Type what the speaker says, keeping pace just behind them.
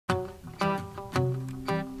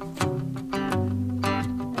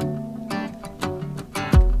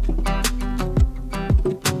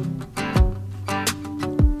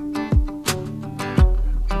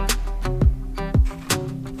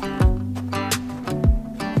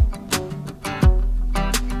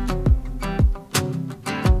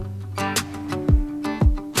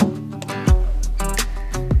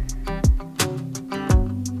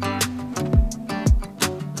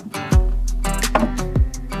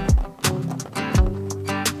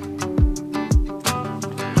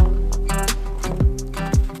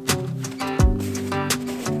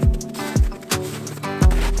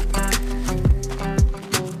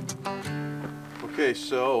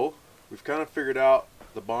we've kind of figured out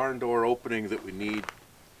the barn door opening that we need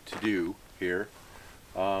to do here.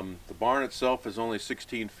 The barn itself is only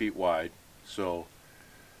 16 feet wide, so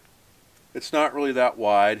it's not really that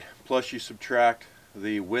wide. Plus you subtract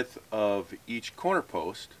the width of each corner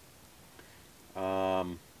post.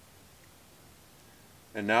 And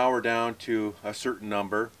now we're down to a certain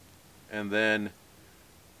number, and then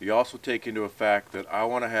you also take into effect that I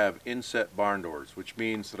want to have inset barn doors, which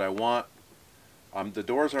means that I want the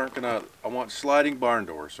doors aren't gonna, I want sliding barn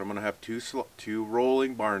doors, so I'm gonna have two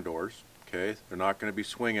rolling barn doors. Okay, they're not going to be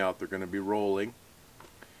swing out, they're going to be rolling.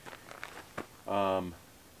 And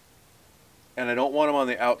I don't want them on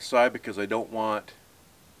the outside because I don't want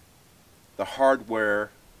the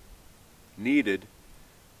hardware needed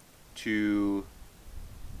to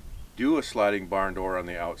do a sliding barn door on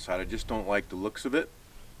the outside. I just don't like the looks of it.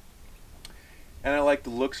 And I like the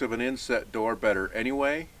looks of an inset door better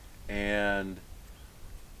anyway. And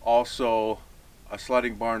also, a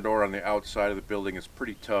sliding barn door on the outside of the building is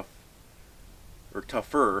pretty tough, or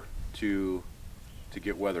tougher to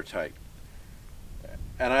get weather tight.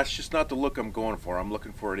 And that's just not the look I'm going for. I'm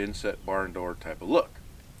looking for an inset barn door type of look.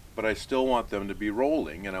 But I still want them to be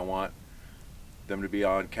rolling, and I want them to be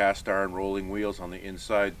on cast iron rolling wheels on the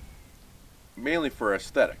inside, mainly for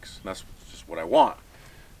aesthetics. And that's just what I want.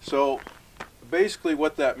 So basically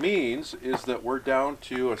what that means is that we're down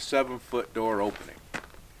to a 7-foot door opening.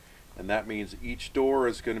 And that means each door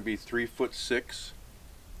is going to be 3'6"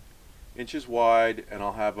 wide, and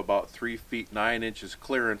I'll have about 3 feet 9 inches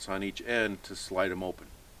clearance on each end to slide them open.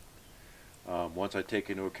 Once I take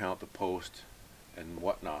into account the post and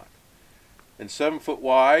whatnot. And 7 foot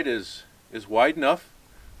wide is wide enough.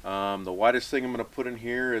 The widest thing I'm going to put in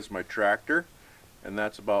here is my tractor, and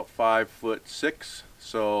that's about 5'6".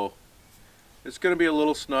 So it's going to be a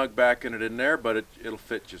little snug backing it in there, but it'll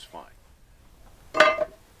fit just fine.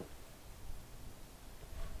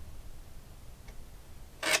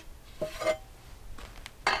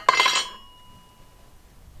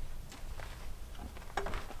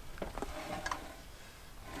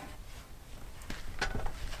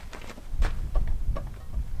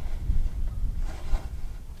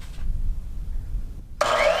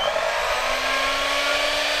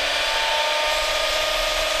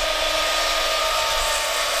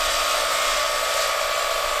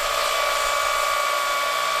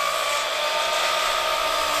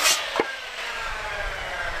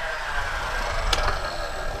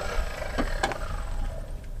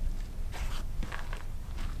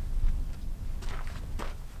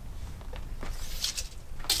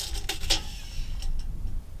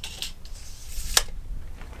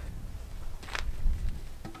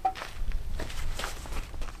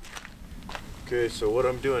 Okay, so what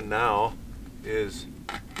I'm doing now is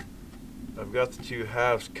I've got the two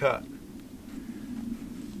halves cut,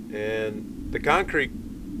 and the concrete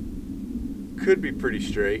could be pretty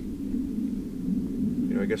straight.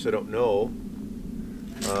 You know, I guess I don't know.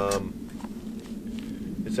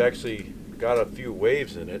 It's actually got a few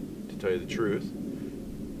waves in it, to tell you the truth.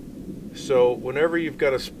 So whenever you've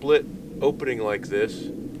got a split opening like this,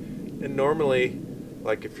 and normally,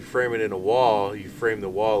 like if you frame it in a wall, you frame the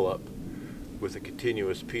wall up with a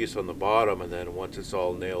continuous piece on the bottom, and then once it's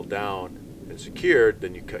all nailed down and secured,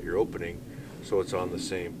 then you cut your opening so it's on the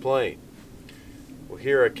same plane. Well,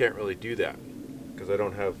 here I can't really do that because I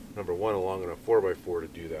don't have, number one, a long enough 4x4 to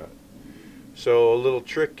do that. So a little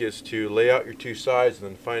trick is to lay out your two sides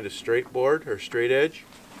and then find a straight board or straight edge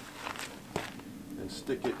and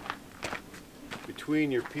stick it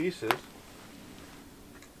between your pieces.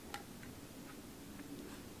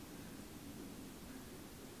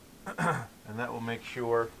 And that will make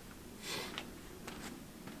sure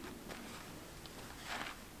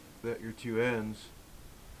that your two ends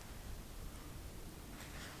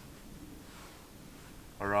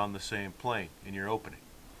are on the same plane in your opening.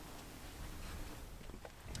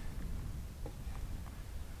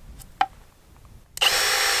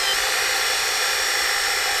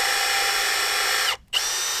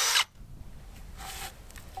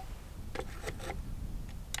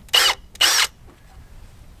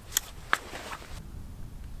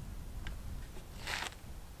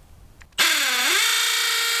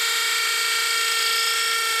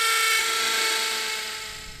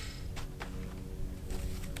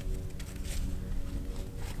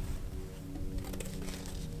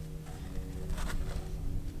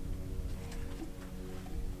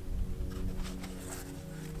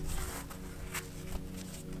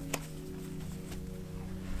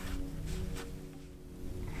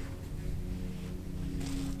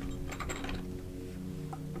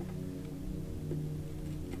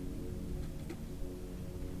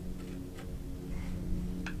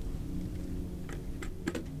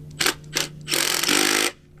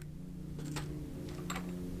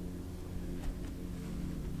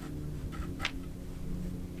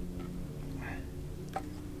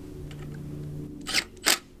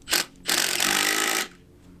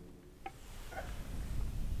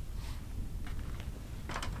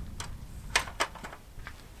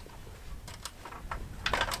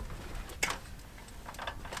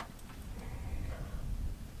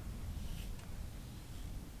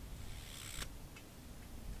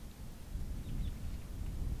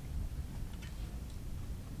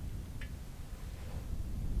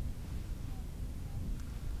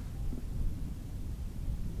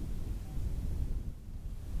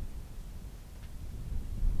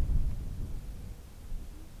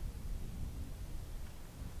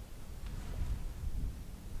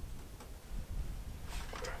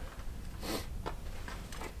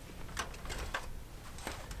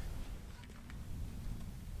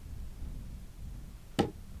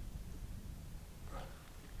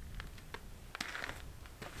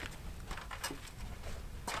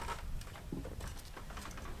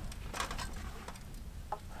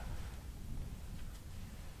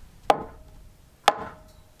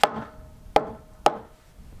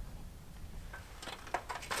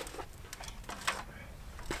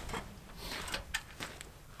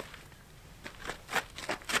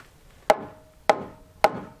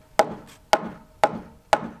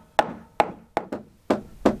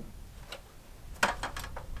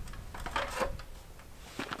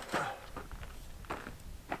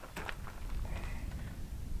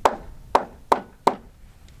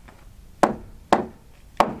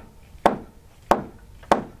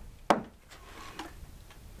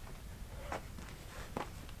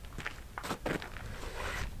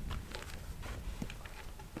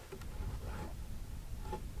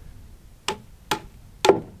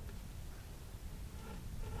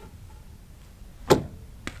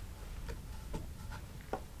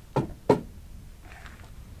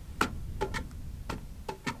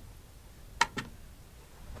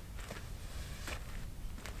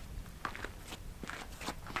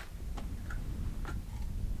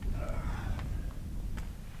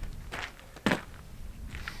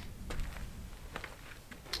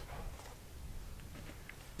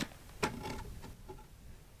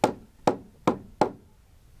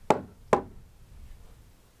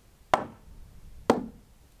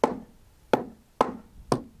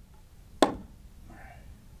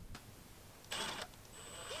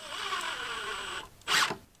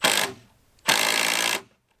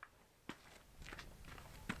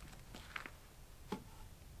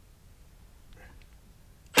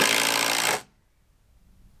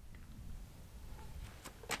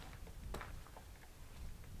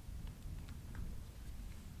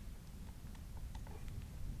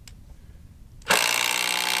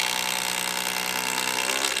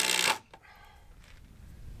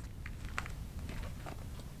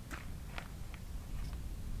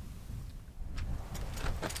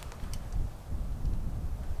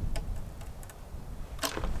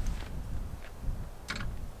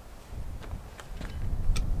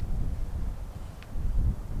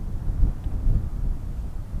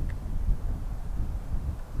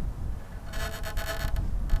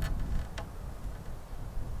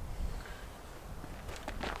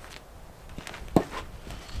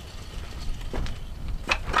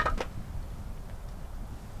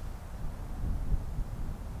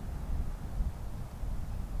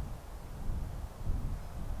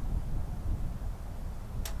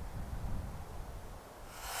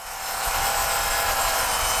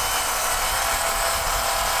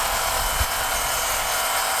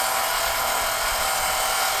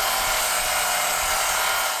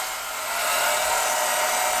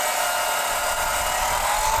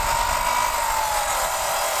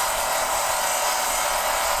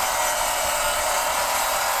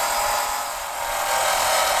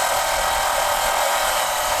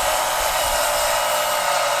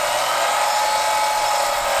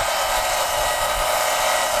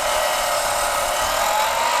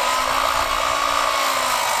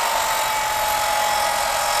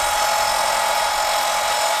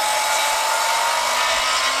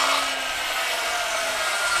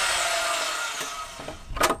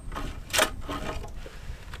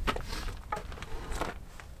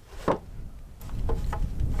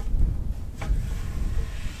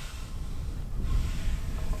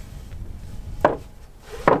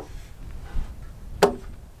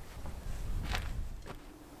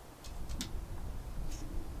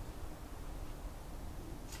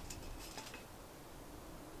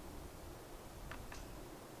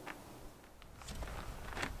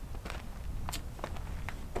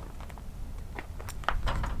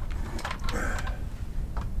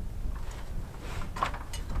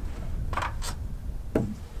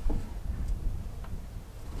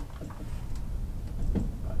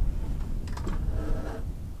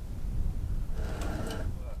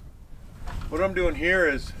 what I'm doing here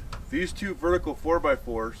is these two vertical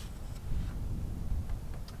 4x4s,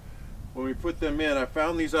 when we put them in, I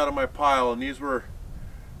found these out of my pile, and these were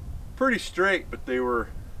pretty straight, but they were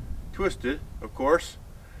twisted, of course,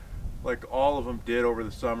 like all of them did over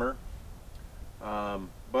the summer.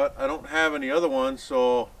 But I don't have any other ones,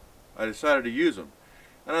 so I decided to use them.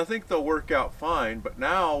 And I think they'll work out fine, but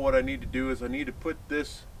now what I need to do is I need to put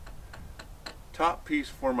this top piece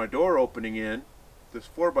for my door opening in, this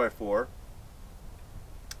 4x4,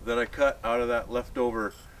 that I cut out of that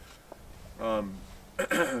leftover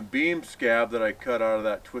beam scab that I cut out of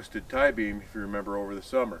that twisted tie beam, if you remember, over the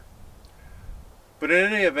summer. But in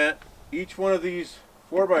any event, each one of these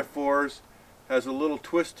 4x4s has a little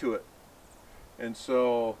twist to it, and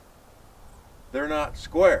so they're not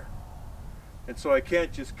square, and so I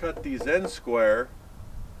can't just cut these ends square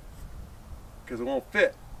because it won't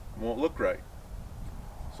fit, it won't look right.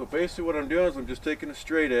 So basically what I'm doing is I'm just taking a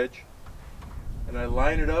straight edge and I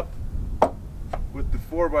line it up with the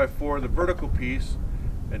 4x4, the vertical piece,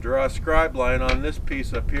 and draw a scribe line on this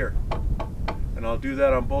piece up here, and I'll do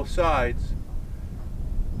that on both sides,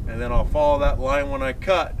 and then I'll follow that line when I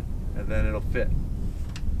cut, and then it'll fit.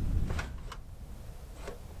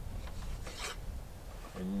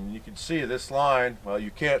 And you can see this line, well,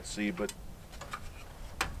 you can't see, but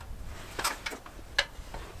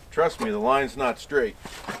trust me, the line's not straight.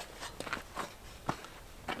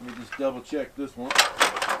 Let me just double check this one.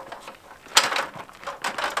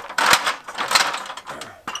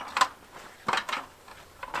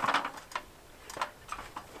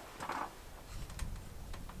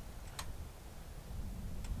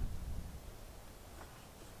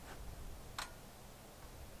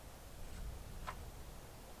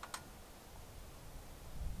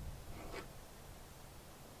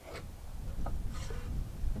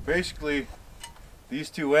 Basically, these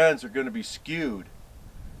two ends are going to be skewed.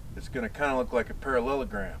 It's going to kind of look like a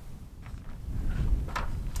parallelogram.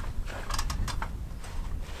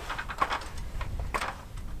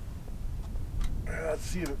 Let's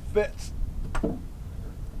see if it fits.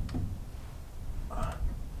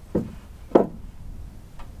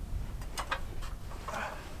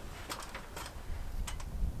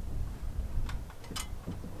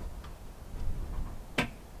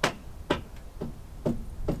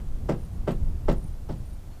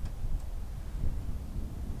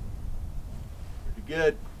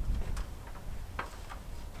 Good.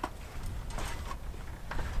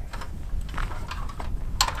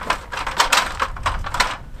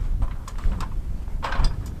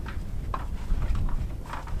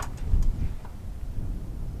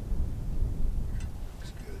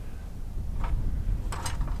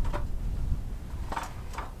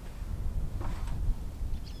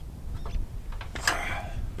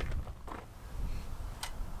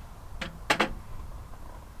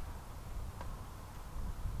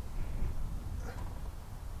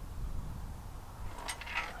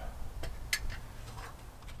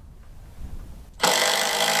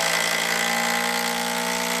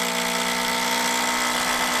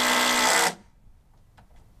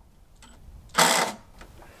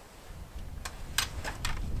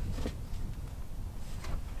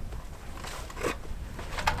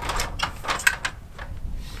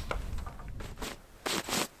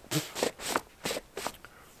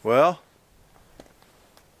 Well,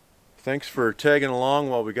 thanks for tagging along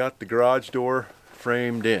while we got the garage door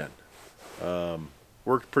framed in.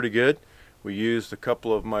 Worked pretty good. We used a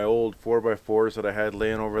couple of my old 4x4s that I had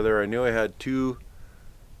laying over there. I knew I had two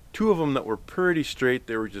of them that were pretty straight.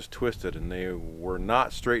 They were just twisted, and they were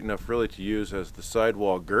not straight enough really to use as the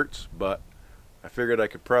sidewall girts, but I figured I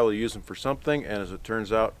could probably use them for something, and as it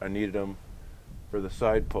turns out, I needed them for the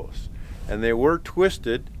side posts. And they were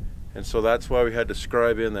twisted, and so that's why we had to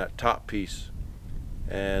scribe in that top piece.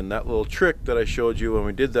 And that little trick that I showed you when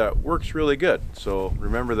we did that works really good. So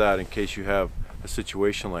remember that in case you have a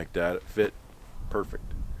situation like that. It fit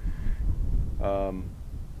perfect. And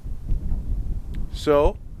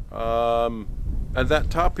that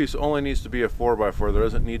top piece only needs to be a 4x4. There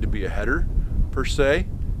doesn't need to be a header per se.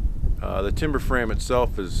 The timber frame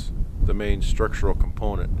itself is the main structural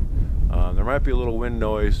component. There might be a little wind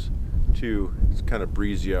noise too. It's kind of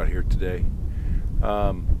breezy out here today,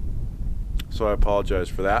 so I apologize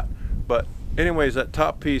for that. But anyways, that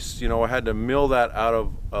top piece, you know, I had to mill that out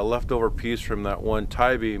of a leftover piece from that one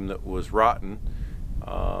tie beam that was rotten,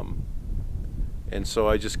 and so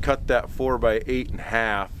I just cut that 4x8 in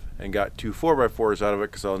half and got two 4x4s out of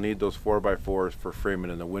it because I'll need those 4x4s for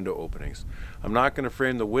framing in the window openings. I'm not going to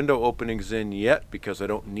frame the window openings in yet because I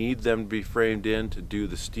don't need them to be framed in to do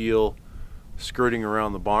the steel skirting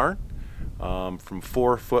around the barn. From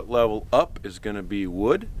 4 foot level up is going to be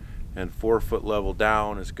wood, and 4-foot level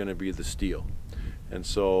down is going to be the steel. And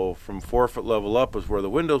so from 4-foot level up is where the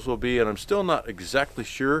windows will be, and I'm still not exactly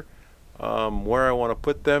sure where I want to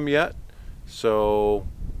put them yet. So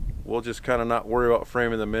we'll just kind of not worry about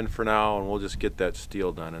framing them in for now, and we'll just get that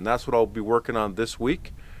steel done. And that's what I'll be working on this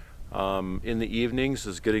week in the evenings,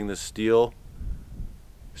 is getting the steel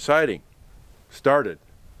siding started.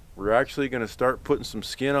 We're actually going to start putting some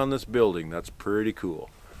skin on this building. That's pretty cool.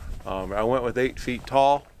 I went with 8 feet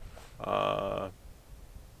tall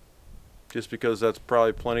just because that's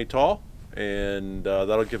probably plenty tall, and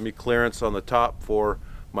that'll give me clearance on the top for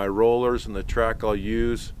my rollers and the track I'll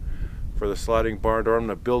use for the sliding barn door. I'm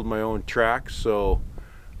going to build my own track, so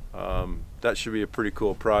that should be a pretty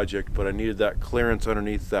cool project, but I needed that clearance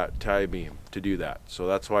underneath that tie beam to do that. So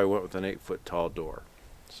that's why I went with an 8-foot tall door.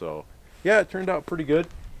 So yeah, it turned out pretty good.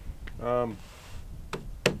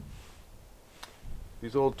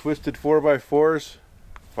 These old twisted 4x4s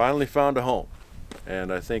finally found a home,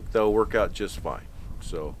 and I think they'll work out just fine.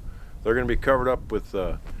 So they're going to be covered up with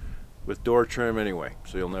door trim anyway,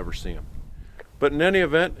 so you'll never see them. But in any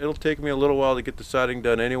event, it'll take me a little while to get the siding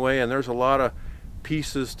done anyway, and there's a lot of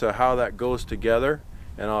pieces to how that goes together,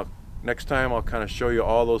 and next time I'll kind of show you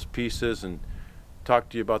all those pieces and talk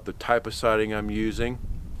to you about the type of siding I'm using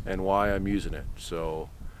and why I'm using it. So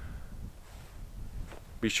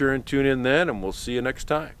be sure and tune in then, and we'll see you next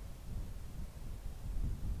time.